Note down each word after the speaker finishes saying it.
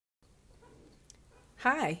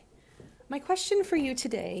Hi. My question for you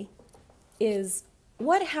today is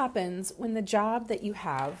what happens when the job that you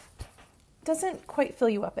have doesn't quite fill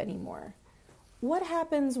you up anymore? What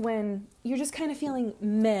happens when you're just kind of feeling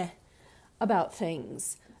meh about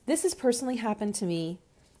things? This has personally happened to me,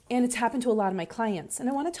 and it's happened to a lot of my clients. And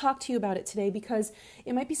I want to talk to you about it today because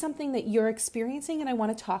it might be something that you're experiencing, and I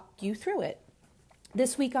want to talk you through it.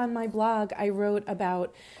 This week on my blog, I wrote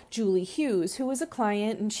about Julie Hughes, who was a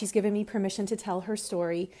client, and she's given me permission to tell her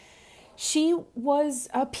story. She was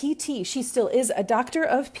a PT. She still is a doctor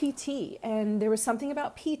of PT. And there was something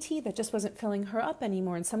about PT that just wasn't filling her up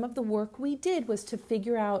anymore. And some of the work we did was to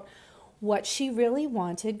figure out what she really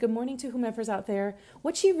wanted. Good morning to whomever's out there.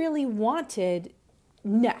 What she really wanted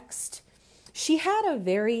next. She had a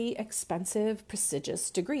very expensive, prestigious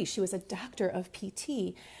degree. She was a doctor of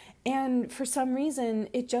PT. And for some reason,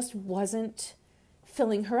 it just wasn't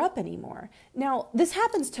filling her up anymore. Now, this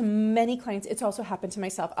happens to many clients. It's also happened to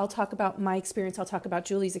myself. I'll talk about my experience. I'll talk about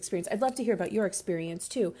Julie's experience. I'd love to hear about your experience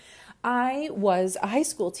too. I was a high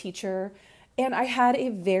school teacher, and I had a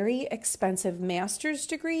very expensive master's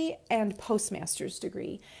degree and postmaster's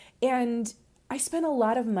degree. And I spent a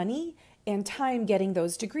lot of money and time getting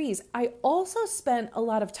those degrees. I also spent a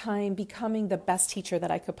lot of time becoming the best teacher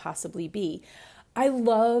that I could possibly be. I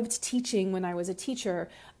loved teaching when I was a teacher.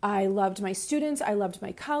 I loved my students. I loved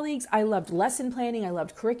my colleagues. I loved lesson planning. I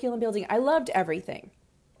loved curriculum building. I loved everything.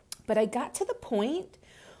 But I got to the point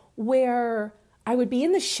where I would be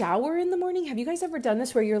in the shower in the morning. Have you guys ever done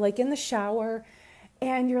this where you're like in the shower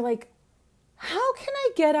and you're like, how can I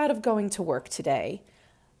get out of going to work today?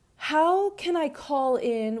 How can I call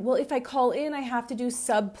in? Well, if I call in, I have to do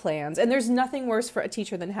sub plans. And there's nothing worse for a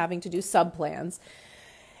teacher than having to do sub plans.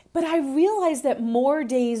 But I realized that more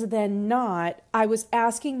days than not, I was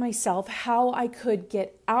asking myself how I could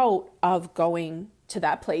get out of going to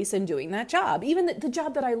that place and doing that job. Even the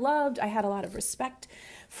job that I loved, I had a lot of respect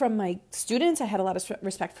from my students. I had a lot of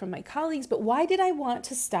respect from my colleagues. But why did I want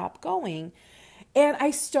to stop going? And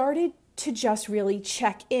I started to just really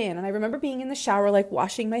check in. And I remember being in the shower, like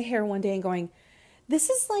washing my hair one day and going, this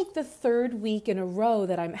is like the third week in a row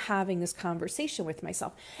that I'm having this conversation with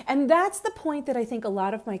myself. And that's the point that I think a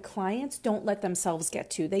lot of my clients don't let themselves get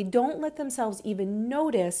to. They don't let themselves even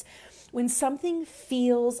notice when something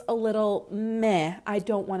feels a little meh, I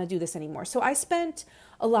don't want to do this anymore. So I spent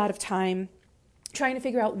a lot of time trying to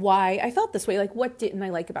figure out why I felt this way. Like, what didn't I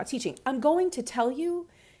like about teaching? I'm going to tell you,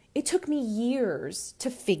 it took me years to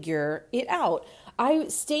figure it out. I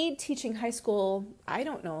stayed teaching high school, I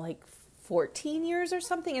don't know, like 14 years or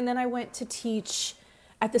something. And then I went to teach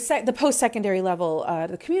at the post-secondary level at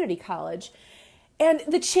the community college. And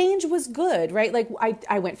the change was good, right? Like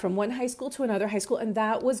I went from one high school to another high school, and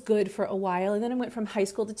that was good for a while. And then I went from high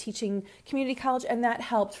school to teaching community college, and that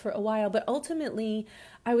helped for a while. But ultimately,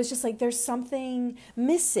 I was just like, there's something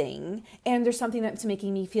missing, and there's something that's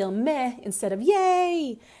making me feel meh instead of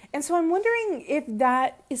yay. And so I'm wondering if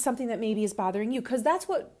that is something that maybe is bothering you, because that's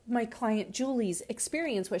what my client Julie's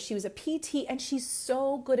experience was. She was a PT, and she's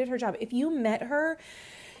so good at her job. If you met her,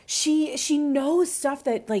 she knows stuff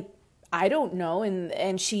that like I don't know,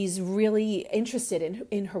 and she's really interested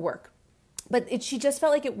in her work. But she just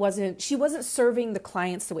felt like she wasn't serving the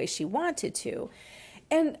clients the way she wanted to.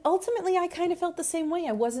 And ultimately, I kind of felt the same way.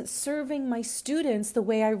 I wasn't serving my students the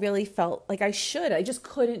way I really felt like I should. I just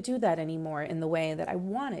couldn't do that anymore in the way that I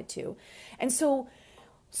wanted to. And so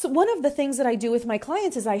one of the things that I do with my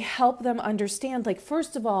clients is I help them understand, like,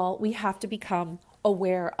 first of all, we have to become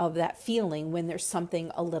aware of that feeling when there's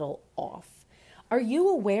something a little off. Are you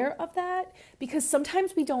aware of that? Because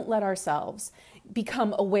sometimes we don't let ourselves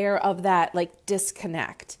become aware of that, like,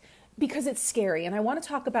 disconnect, because it's scary. And I want to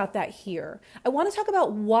talk about that here. I want to talk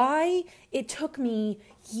about why it took me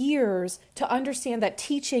years to understand that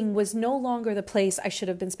teaching was no longer the place I should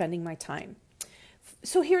have been spending my time.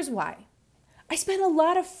 So here's why. I spent a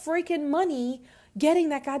lot of freaking money getting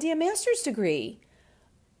that goddamn master's degree.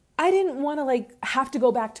 I didn't want to have to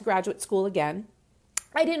go back to graduate school again.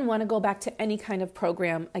 I didn't want to go back to any kind of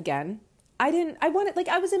program again. I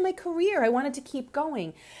was in my career. I wanted to keep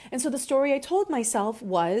going. And so the story I told myself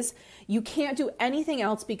was, you can't do anything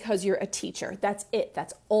else because you're a teacher. That's it.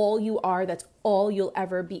 That's all you are. That's all you'll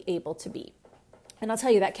ever be able to be. And I'll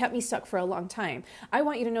tell you, that kept me stuck for a long time. I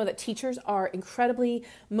want you to know that teachers are incredibly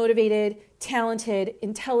motivated, talented,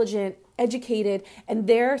 intelligent, educated, and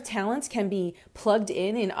their talents can be plugged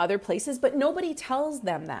in other places, but nobody tells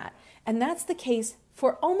them that. And that's the case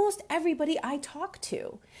for almost everybody I talk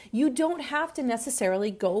to. You don't have to necessarily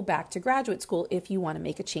go back to graduate school if you want to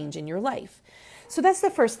make a change in your life. So that's the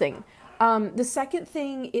first thing. The second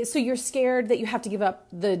thing is, so you're scared that you have to give up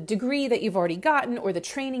the degree that you've already gotten or the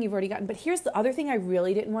training you've already gotten. But here's the other thing I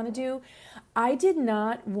really didn't want to do. I did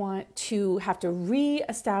not want to have to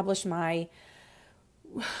reestablish my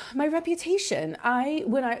reputation.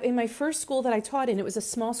 In my first school that I taught in, it was a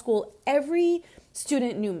small school. Every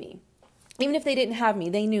student knew me. Even if they didn't have me,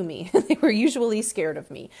 they knew me. They were usually scared of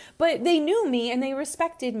me. But they knew me and they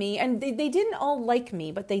respected me. And they didn't all like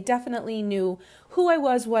me, but they definitely knew who I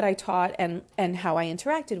was, what I taught, and how I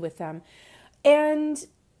interacted with them. And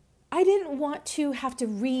I didn't want to have to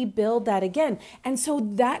rebuild that again. And so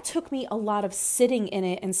that took me a lot of sitting in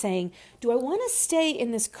it and saying, do I want to stay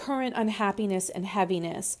in this current unhappiness and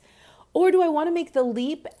heaviness? Or do I want to make the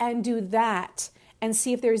leap and do that and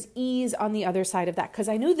see if there's ease on the other side of that? Because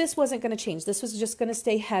I knew this wasn't going to change. This was just going to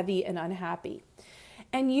stay heavy and unhappy.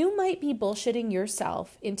 And you might be bullshitting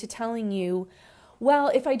yourself into telling you, well,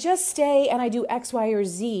 if I just stay and I do X, Y, or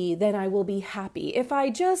Z, then I will be happy. If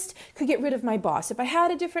I just could get rid of my boss, if I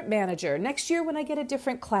had a different manager, next year when I get a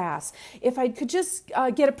different class, if I could just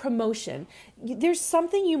get a promotion, there's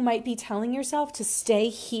something you might be telling yourself to stay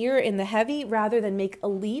here in the heavy rather than make a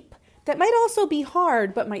leap that might also be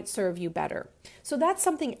hard, but might serve you better. So that's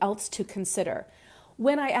something else to consider.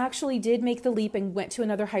 When I actually did make the leap and went to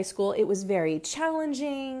another high school, it was very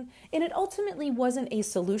challenging, and it ultimately wasn't a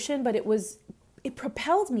solution, but it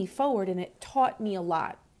propelled me forward and it taught me a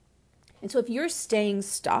lot. And so if you're staying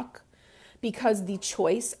stuck because the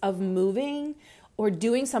choice of moving or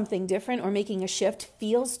doing something different or making a shift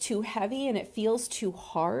feels too heavy and it feels too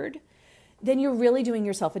hard, then you're really doing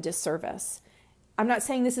yourself a disservice. I'm not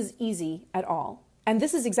saying this is easy at all. And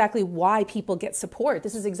this is exactly why people get support.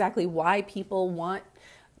 This is exactly why people want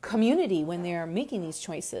community when they're making these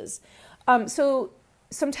choices. So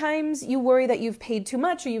sometimes you worry that you've paid too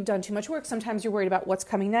much or you've done too much work. Sometimes you're worried about what's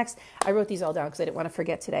coming next. I wrote these all down because I didn't want to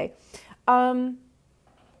forget today. And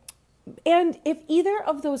if either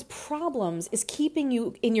of those problems is keeping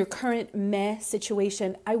you in your current meh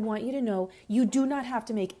situation, I want you to know you do not have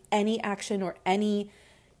to make any action or any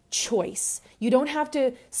choice. You don't have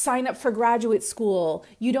to sign up for graduate school.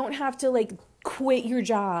 You don't have to quit your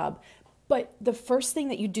job. But the first thing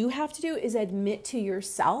that you do have to do is admit to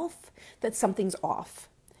yourself that something's off.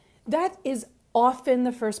 That is often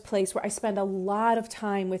the first place where I spend a lot of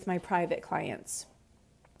time with my private clients.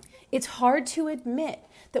 It's hard to admit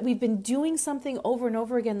that we've been doing something over and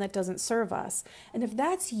over again that doesn't serve us. And if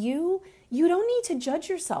that's you, you don't need to judge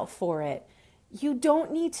yourself for it. You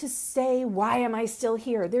don't need to say, why am I still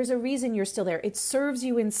here? There's a reason you're still there. It serves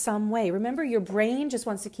you in some way. Remember, your brain just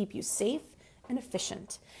wants to keep you safe and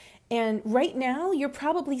efficient. And right now, you're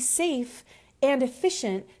probably safe and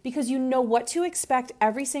efficient because you know what to expect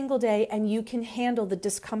every single day and you can handle the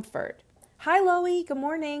discomfort. Hi, Loie. Good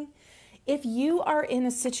morning. If you are in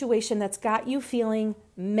a situation that's got you feeling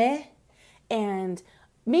meh and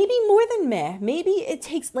maybe more than meh, maybe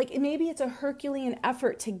it's a Herculean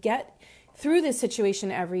effort to get through this situation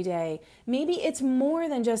every day. Maybe it's more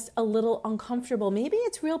than just a little uncomfortable. Maybe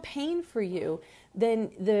it's real pain for you.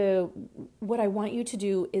 Then what I want you to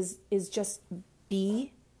do is just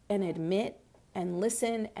be and admit and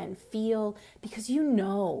listen and feel, because you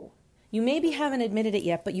know. You maybe haven't admitted it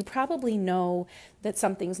yet, but you probably know that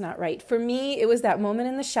something's not right. For me, it was that moment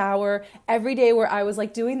in the shower every day where I was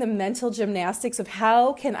doing the mental gymnastics of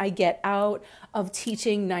how can I get out of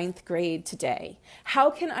teaching 9th grade today? How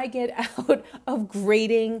can I get out of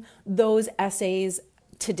grading those essays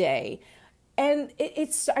today? And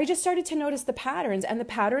I just started to notice the patterns, and the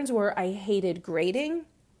patterns were I hated grading.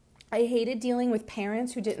 I hated dealing with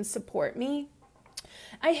parents who didn't support me.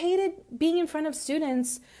 I hated being in front of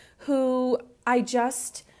students who they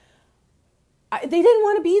didn't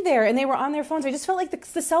want to be there and they were on their phones. I just felt like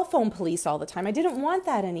the cell phone police all the time. I didn't want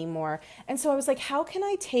that anymore. And so I was like, how can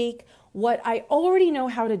I take what I already know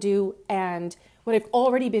how to do and what I've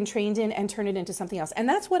already been trained in and turn it into something else? And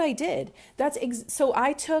that's what I did. So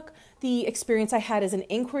I took the experience I had as an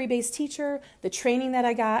inquiry-based teacher, the training that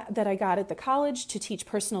I got at the college to teach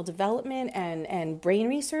personal development and brain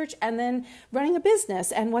research, and then running a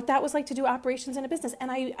business and what that was like to do operations in a business. And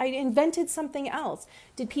I invented something else.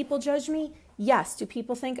 Did people judge me? Yes. Do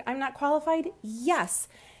people think I'm not qualified? Yes.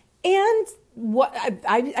 And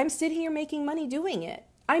I'm sitting here making money doing it.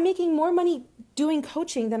 I'm making more money doing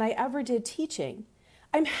coaching than I ever did teaching.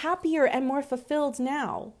 I'm happier and more fulfilled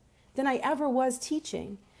now than I ever was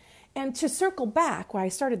teaching. And to circle back, why I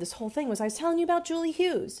started this whole thing was I was telling you about Julie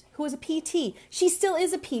Hughes, who was a PT. She still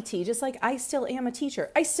is a PT, just like I still am a teacher.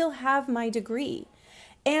 I still have my degree.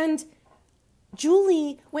 And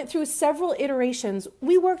Julie went through several iterations.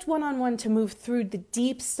 We worked one-on-one to move through the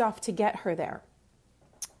deep stuff to get her there.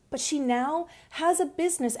 But she now has a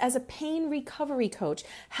business as a pain recovery coach,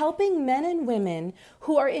 helping men and women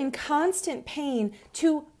who are in constant pain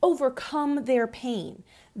to overcome their pain.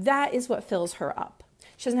 That is what fills her up.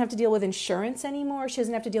 She doesn't have to deal with insurance anymore. She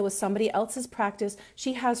doesn't have to deal with somebody else's practice.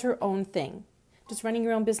 She has her own thing. Does running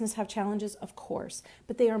your own business have challenges? Of course.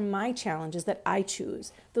 But they are my challenges that I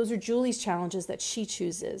choose. Those are Julie's challenges that she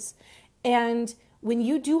chooses. And when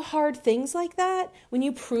you do hard things like that, when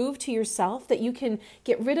you prove to yourself that you can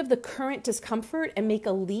get rid of the current discomfort and make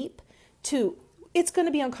a leap to, it's going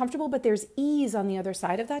to be uncomfortable, but there's ease on the other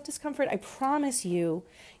side of that discomfort, I promise you,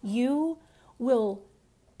 you will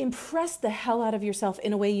impress the hell out of yourself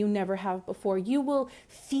in a way you never have before. You will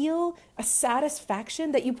feel a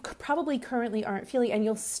satisfaction that you probably currently aren't feeling, and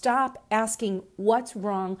you'll stop asking, what's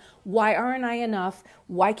wrong? Why aren't I enough?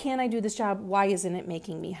 Why can't I do this job? Why isn't it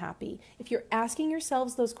making me happy? If you're asking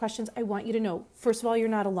yourselves those questions, I want you to know, first of all, you're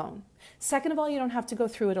not alone. Second of all, you don't have to go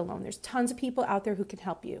through it alone. There's tons of people out there who can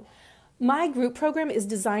help you. My group program is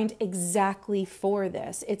designed exactly for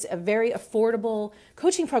this. It's a very affordable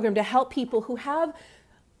coaching program to help people who have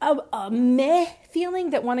a meh feeling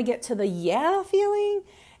that want to get to the yeah feeling.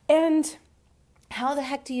 And how the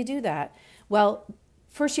heck do you do that? Well,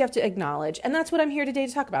 first you have to acknowledge, and that's what I'm here today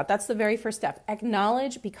to talk about. That's the very first step.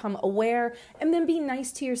 Acknowledge, become aware, and then be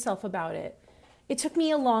nice to yourself about it. It took me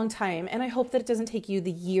a long time, and I hope that it doesn't take you the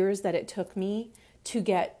years that it took me to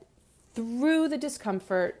get through the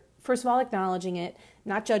discomfort. First of all, acknowledging it,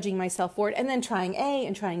 not judging myself for it, and then trying A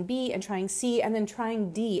and trying B and trying C and then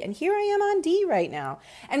trying D. And here I am on D right now.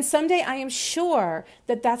 And someday I am sure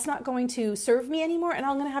that that's not going to serve me anymore, and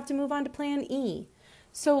I'm going to have to move on to plan E.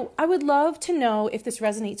 So I would love to know if this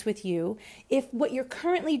resonates with you, if what you're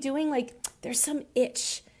currently doing, like there's some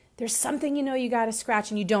itch, there's something you know you got to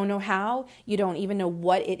scratch and you don't know how, you don't even know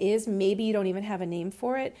what it is, maybe you don't even have a name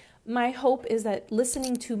for it. My hope is that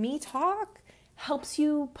listening to me talk helps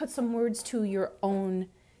you put some words to your own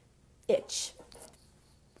itch.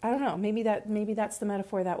 I don't know, maybe that's the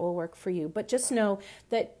metaphor that will work for you. But just know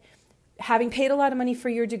that having paid a lot of money for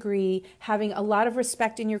your degree, having a lot of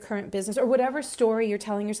respect in your current business, or whatever story you're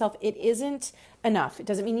telling yourself, it isn't enough. It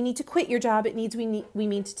doesn't mean you need to quit your job. It means we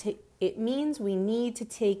need to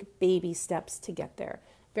take baby steps to get there.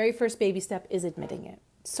 Very first baby step is admitting it.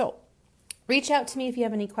 So reach out to me if you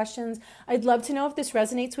have any questions. I'd love to know if this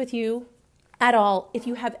resonates with you at all. If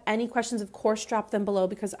you have any questions, of course, drop them below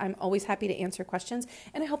because I'm always happy to answer questions.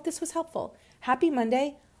 And I hope this was helpful. Happy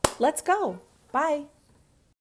Monday. Let's go. Bye.